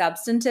anything is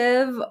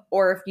substantive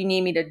or if you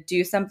need me to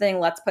do something,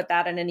 let's put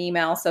that in an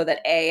email so that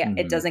it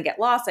Mhm. doesn't get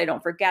lost. I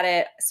don't forget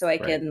it. So I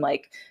Right. can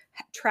like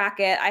track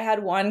it. I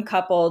had one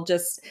couple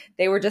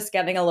they were just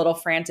getting a little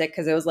frantic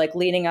because it was like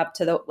leading up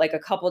to like a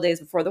couple days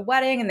before the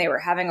wedding and they were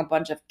having a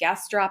bunch of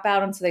guests drop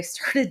out. And so they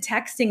started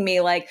texting me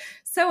like,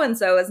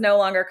 so-and-so is no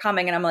longer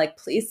coming. And I'm like,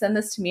 please send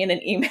this to me in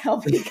an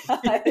email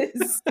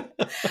because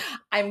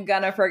I'm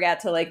gonna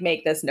forget to like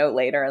make this note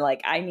later.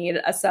 Like I need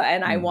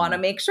and I want to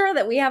Mhm. make sure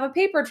that we have a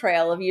paper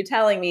trail of you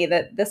telling me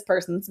that this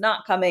person's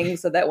not coming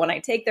so that when I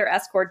take their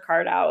escort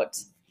card out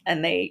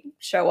and they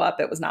show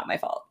up, it was not my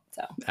fault.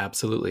 So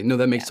Absolutely. No,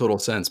 that makes yeah, total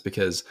sense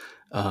because,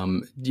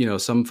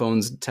 some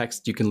phones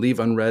text you can leave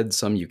unread,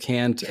 some you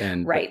can't,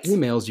 but right.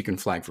 emails you can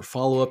flag for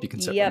follow up. You can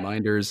set Yep,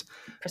 reminders.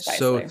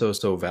 So precisely.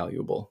 so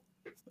valuable.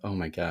 Oh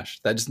my gosh,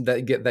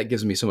 that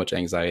gives me so much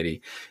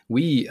anxiety.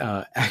 We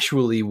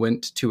actually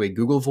went to a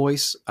Google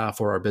Voice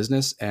for our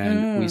business,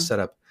 and we Mm. set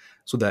up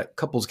so that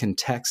couples can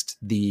text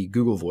the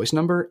Google Voice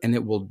number, and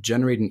it will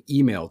generate an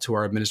email to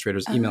our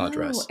administrator's email Oh,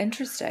 address.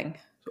 interesting.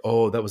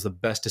 Oh, that was the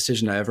best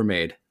decision I ever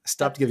made. I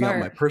stopped That's giving out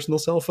my smart. personal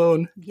cell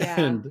phone Yeah.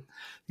 and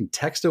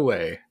text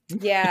away.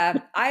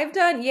 I've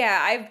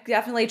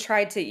definitely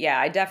tried to,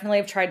 I definitely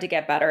have tried to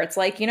get better. It's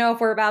like, if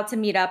we're about to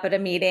meet up at a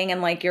meeting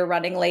and like you're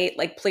running late,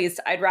 like please,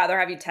 I'd rather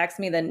have you text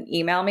me than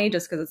email me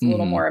just because it's a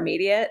little Mhm. more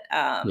immediate.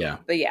 Yeah.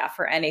 But yeah,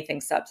 for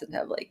anything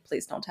substantive, like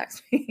please don't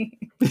text me.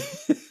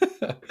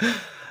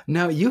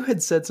 Now, you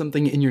had said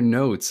something in your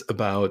notes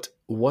about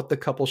what the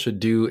couple should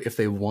do if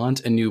they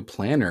want a new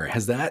planner.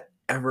 Has that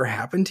ever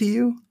happened to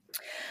you?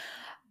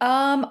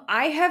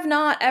 I have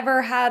not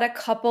ever had a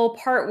couple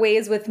part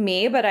ways with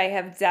me, but I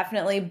have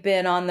definitely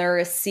been on the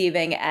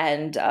receiving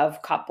end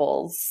of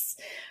couples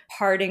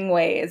parting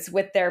ways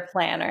with their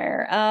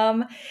planner.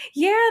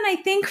 Yeah, and I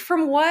think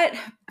from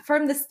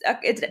this,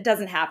 it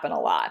doesn't happen a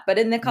lot, but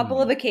in the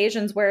couple of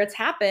occasions where it's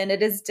happened,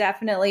 it has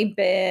definitely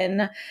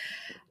been,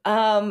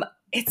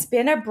 it's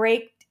been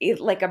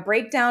like a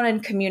breakdown in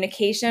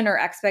communication or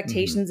Mhm.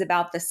 expectations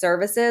about the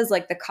services.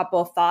 Like the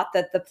couple thought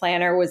that the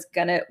planner was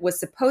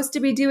supposed to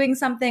be doing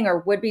something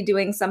or would be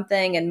doing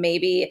something, and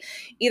maybe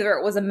either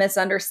it was a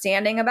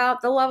misunderstanding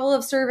about the level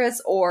of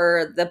service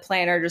or the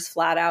planner just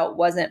flat out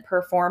wasn't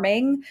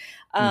performing.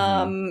 Mhm.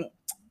 um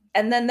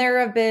and then there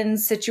have been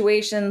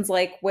situations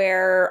like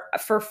where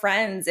for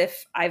friends,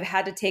 if I've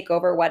had to take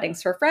over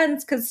weddings for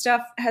friends because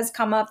stuff has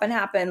come up and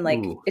happened, like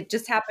Ooh. it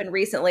just happened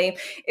recently.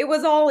 It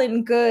was all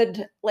in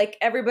good, like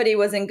everybody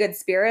was in good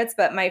spirits,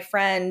 but my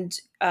friend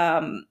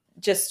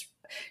just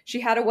she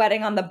had a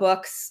wedding on the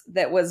books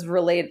that was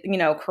related,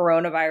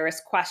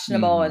 coronavirus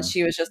questionable. And Mhm.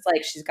 she was just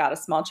like, she's got a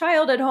small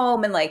child at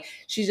home. And like,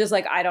 she's just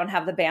like, I don't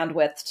have the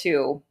bandwidth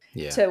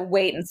Yeah. to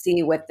wait and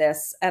see with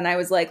this. And I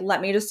was like,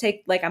 let me just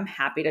take, I'm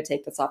happy to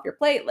take this off your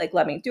plate. Like,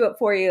 let me do it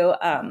for you.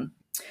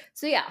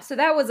 So yeah, so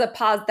that was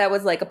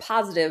like a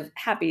positive,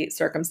 happy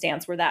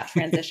circumstance where that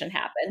transition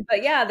happened.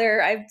 But yeah,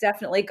 I've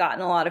definitely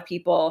gotten a lot of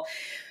people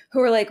who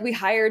are like, we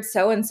hired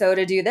so and so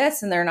to do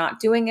this and they're not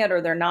doing it,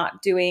 or they're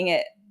not doing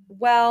it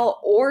well,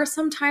 or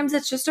sometimes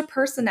it's just a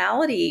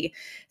personality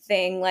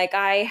thing. Like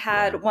I Yeah.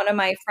 had one of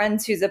my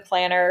friends who's a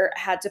planner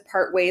had to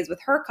part ways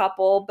with her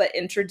couple, but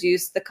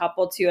introduced the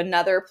couple to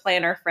another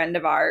planner friend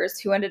of ours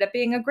who ended up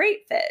being a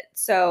great fit.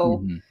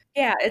 So Mhm.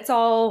 yeah, it's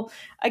all,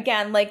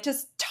 again, like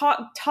just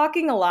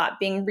talking a lot,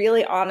 being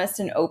really honest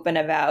and open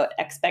about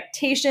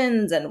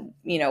expectations and,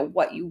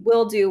 what you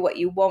will do, what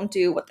you won't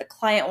do, what the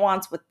client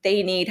wants, what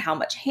they need, how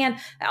much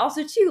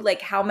also too,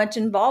 like how much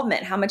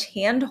involvement, how much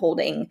hand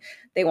holding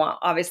they want.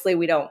 Obviously,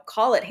 we don't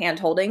call it hand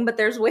holding, but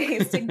there's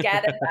ways to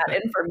get at that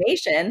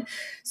information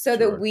so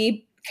that Sure.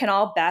 we can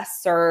all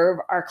best serve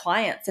our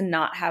clients and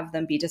not have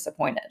them be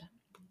disappointed.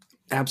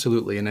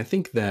 Absolutely. And I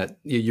think that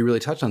you really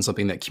touched on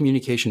something, that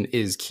communication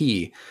is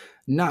key,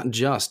 not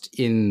just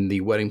in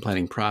the wedding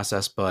planning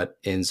process, but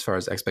in as far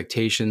as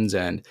expectations.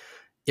 And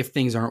if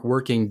things aren't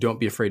working, don't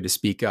be afraid to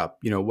speak up.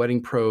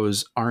 Wedding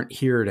pros aren't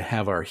here to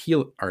have our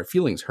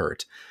feelings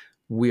hurt.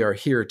 We are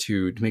here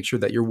to make sure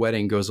that your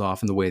wedding goes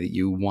off in the way that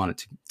you want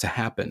it to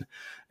happen.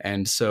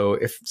 And so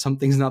if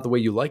something's not the way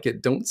you like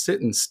it, don't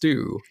sit and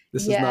stew.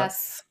 This is not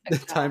Yes, the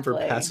time for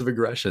exactly. passive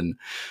aggression.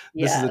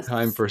 This is a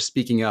time Yes. for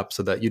speaking up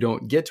so that you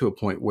don't get to a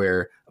point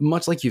where,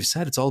 much like you've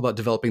said, it's all about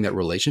developing that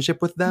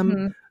relationship with them.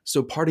 Mhm.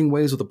 So parting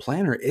ways with a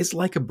planner is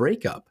like a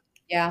breakup.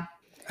 Yeah.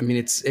 I mean,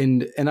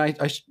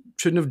 I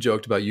shouldn't have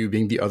joked about you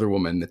being the other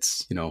woman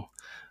that's,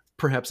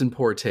 perhaps in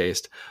poor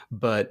taste,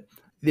 but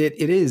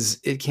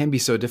it can be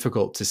so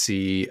difficult to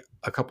see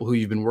a couple who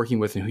you've been working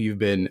with and who you've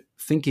been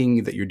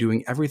thinking that you're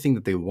doing everything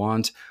that they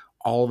want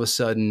all of a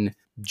sudden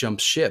jump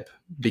ship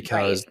Right.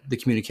 because the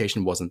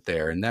communication wasn't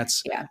there. And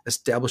that's Yeah.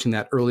 establishing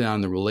that early on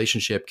in the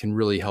relationship can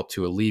really help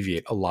to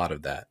alleviate a lot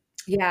of that.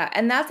 Yeah,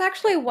 and that's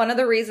actually one of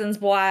the reasons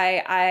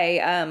why I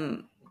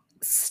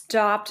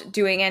stopped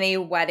doing any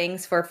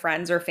weddings for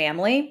friends or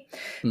family,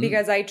 Mm,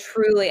 because I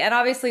truly, and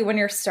obviously when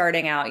you're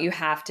starting out, you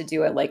have to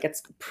do it, like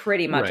it's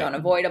pretty much right.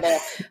 unavoidable.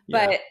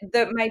 Yeah.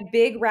 But my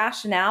big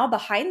rationale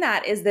behind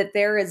that is that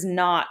there is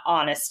not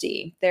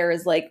honesty. There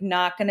is like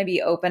not going to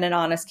be open and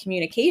honest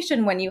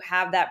communication when you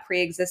have that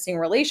pre-existing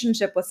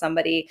relationship with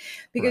somebody,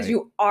 because Right.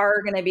 you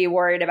are going to be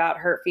worried about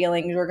hurt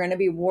feelings. You're going to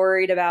be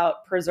worried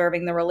about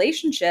preserving the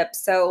relationship.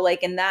 So,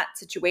 like in that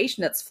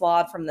situation, it's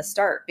flawed from the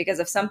start, because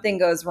if something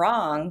goes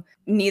wrong,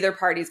 neither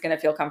party's going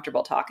to feel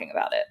comfortable talking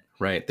about it.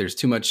 Right. There's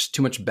too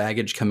much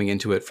baggage coming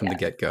into it from the Yeah.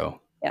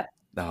 get-go. Yeah.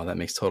 Oh, that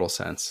makes total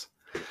sense.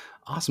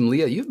 Awesome,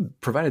 Leah. You've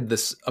provided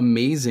this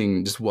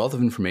amazing just wealth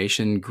of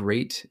information,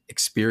 great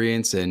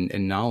experience and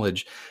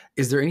knowledge.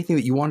 Is there anything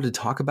that you wanted to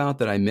talk about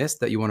that I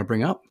missed that you want to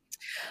bring up?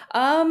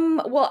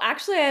 Well,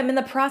 actually, I'm in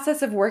the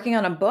process of working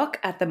on a book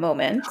at the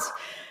moment.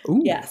 Ooh,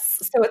 Yes.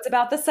 So it's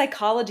about the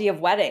psychology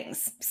of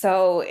weddings.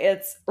 So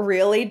it's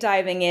really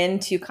diving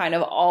into kind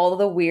of all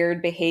the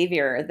weird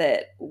behavior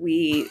that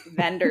we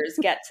vendors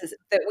get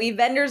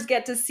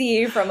to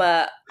see from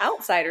a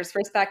outsider's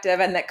perspective,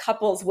 and that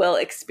couples will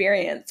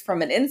experience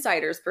from an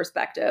insider's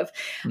perspective.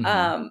 hmm,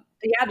 But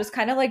yeah, just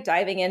kind of like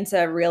diving into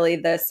really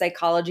the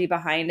psychology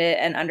behind it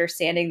and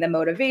understanding the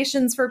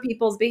motivations for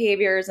people's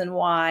behaviors and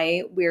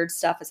why weird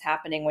stuff is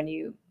happening when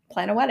you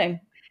plan a wedding.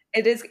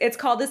 It's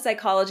called The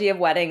Psychology of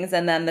Weddings.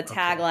 And then the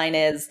tagline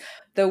is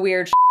the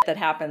weird shit that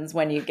happens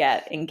when you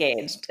get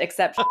engaged,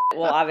 except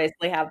we'll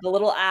obviously have the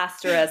little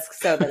asterisk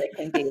so that it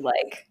can be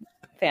like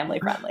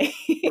family friendly.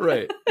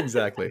 Right.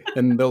 Exactly.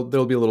 And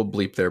there'll be a little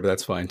bleep there, but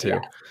that's fine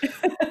too. Yeah.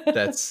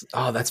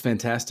 That's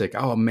fantastic.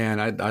 Oh man,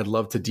 I'd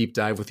love to deep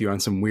dive with you on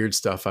some weird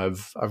stuff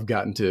I've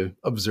gotten to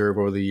observe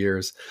over the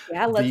years.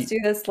 Yeah, let's do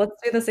this. Let's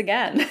do this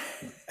again.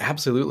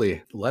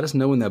 Absolutely. Let us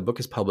know when that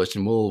book is published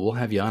and we'll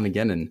have you on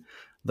again, and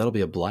that'll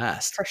be a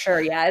blast. For sure.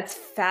 Yeah, it's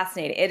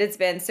fascinating. It has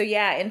been. So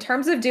yeah, in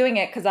terms of doing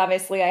it, because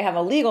obviously I have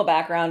a legal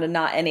background and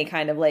not any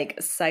kind of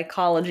like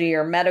psychology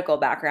or medical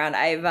background,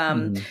 I've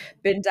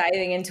been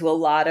diving into a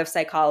lot of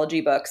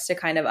psychology books to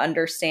kind of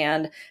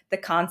understand the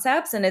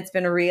concepts. And it's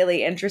been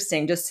really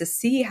interesting just to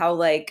see how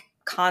like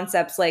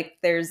concepts, like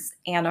there's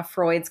Anna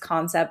Freud's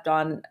concept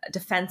on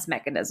defense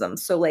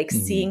mechanisms. So like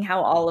seeing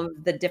how all of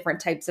the different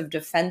types of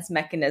defense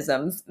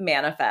mechanisms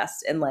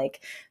manifest in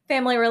like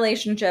family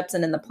relationships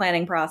and in the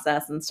planning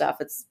process and stuff.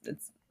 It's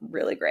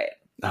really great.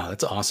 Oh,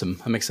 that's awesome.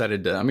 I'm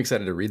excited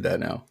to read that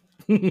now.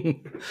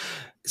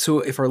 So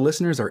if our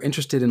listeners are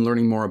interested in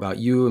learning more about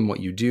you and what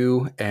you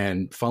do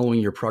and following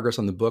your progress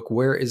on the book,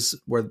 where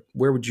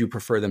would you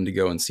prefer them to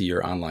go and see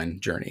your online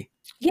journey?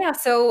 Yeah.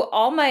 So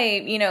all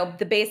my,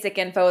 the basic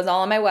info is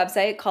all on my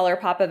website,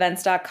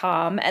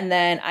 ColourPopEvents.com. And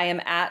then I am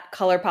at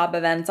ColourPop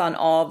Events on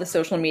all the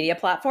social media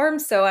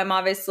platforms. So I'm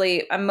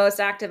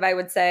most active, I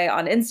would say,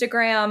 on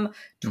Instagram,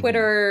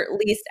 Twitter,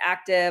 least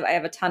active. I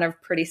have a ton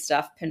of pretty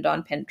stuff pinned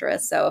on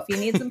Pinterest. So if you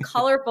need some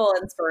colorful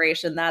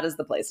inspiration, that is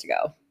the place to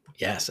go.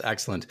 Yes,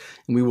 excellent.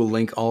 And we will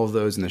link all of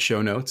those in the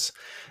show notes.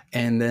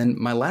 And then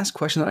my last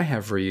question that I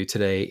have for you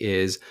today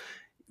is,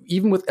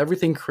 even with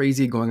everything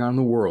crazy going on in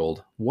the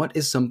world, what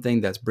is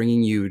something that's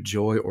bringing you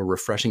joy or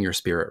refreshing your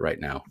spirit right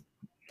now?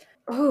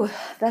 Oh,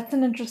 that's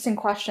an interesting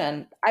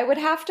question. I would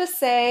have to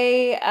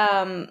say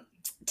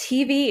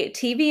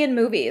TV and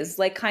movies,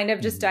 like kind of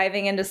just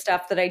diving into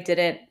stuff that I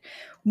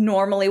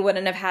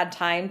wouldn't have had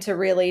time to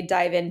really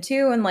dive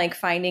into, and like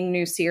finding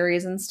new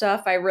series and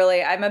stuff.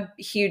 I'm a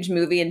huge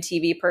movie and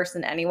TV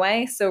person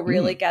anyway. So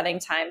really getting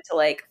time to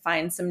like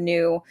find some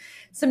new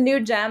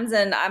gems.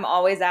 And I'm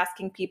always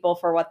asking people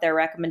for what their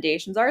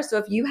recommendations are. So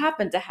if you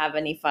happen to have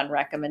any fun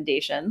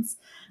recommendations,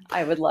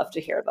 I would love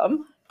to hear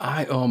them.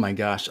 Oh my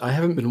gosh, I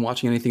haven't been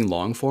watching anything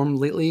long form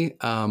lately.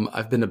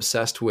 I've been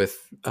obsessed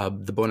with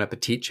the Bon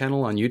Appetit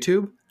channel on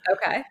YouTube.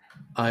 Okay.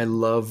 I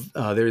love,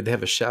 they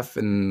have a chef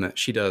and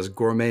she does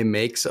gourmet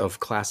makes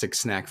of classic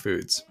snack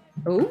foods.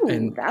 Ooh,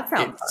 and that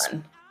sounds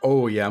fun.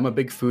 Oh yeah, I'm a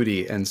big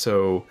foodie. And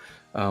so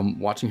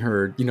watching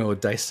her,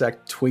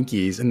 dissect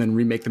Twinkies and then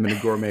remake them in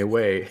a gourmet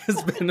way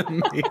has been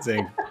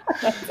amazing.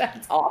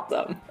 That's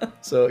awesome.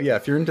 So yeah,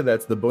 if you're into that,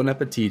 it's the Bon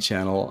Appetit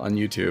channel on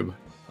YouTube.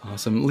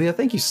 Awesome. Leah,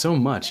 thank you so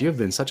much. You have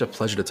been such a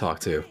pleasure to talk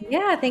to.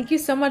 Yeah, thank you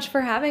so much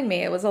for having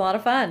me. It was a lot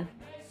of fun.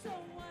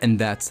 And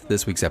that's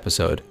this week's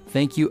episode.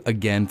 Thank you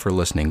again for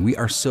listening. We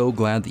are so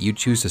glad that you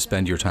choose to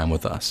spend your time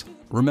with us.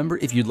 Remember,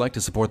 if you'd like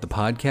to support the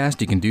podcast,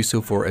 you can do so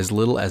for as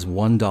little as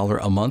 $1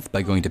 a month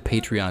by going to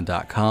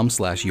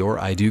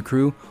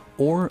patreon.com/youriDoCrew,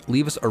 or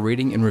leave us a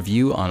rating and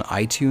review on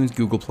iTunes,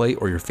 Google Play,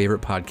 or your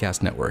favorite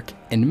podcast network.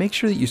 And make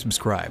sure that you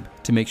subscribe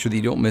to make sure that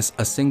you don't miss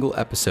a single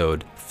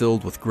episode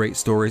filled with great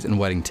stories and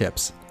wedding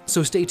tips.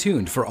 So stay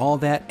tuned for all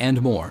that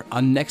and more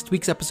on next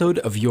week's episode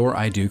of Your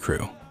I Do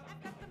Crew.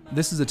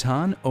 This is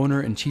Atan,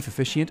 owner and chief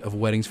officiant of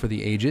Weddings for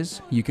the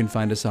Ages. You can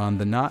find us on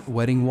The Knot,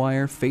 Wedding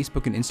Wire,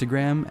 Facebook, and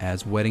Instagram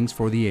as Weddings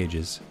for the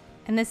Ages.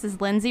 And this is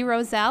Lindsay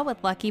Roselle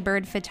with Lucky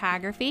Bird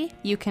Photography.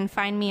 You can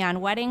find me on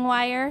Wedding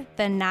Wire,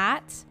 The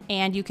Knot,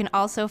 and you can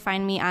also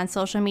find me on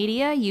social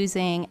media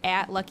using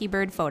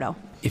 @LuckyBirdPhoto.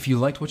 If you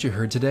liked what you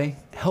heard today,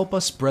 help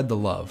us spread the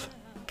love.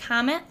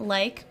 Comment,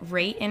 like,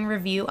 rate, and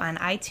review on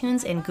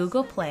iTunes and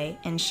Google Play,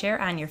 and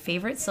share on your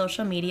favorite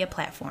social media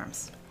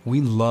platforms. We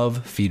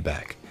love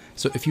feedback.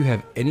 So if you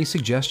have any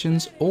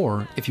suggestions,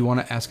 or if you want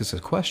to ask us a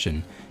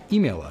question,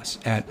 email us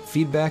at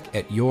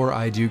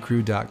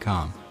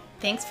feedback@youriDoCrew.com.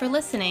 Thanks for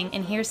listening,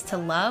 and here's to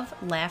love,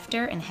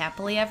 laughter, and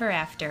happily ever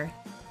after.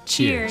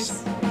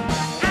 Cheers.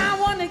 I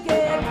wanna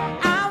get married.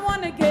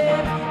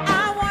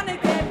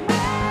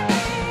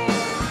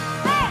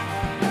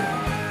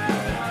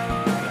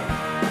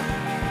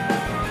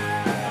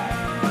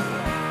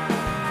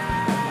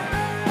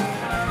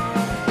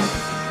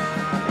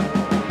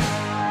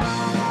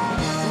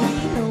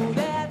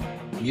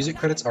 Music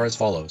credits are as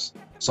follows.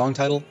 Song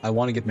title, I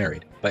Want to Get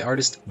Married, by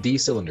artist D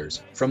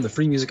Cylinders, from the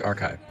Free Music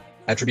Archive.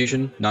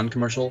 Attribution,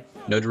 non-commercial,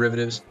 no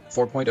derivatives,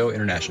 4.0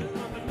 International.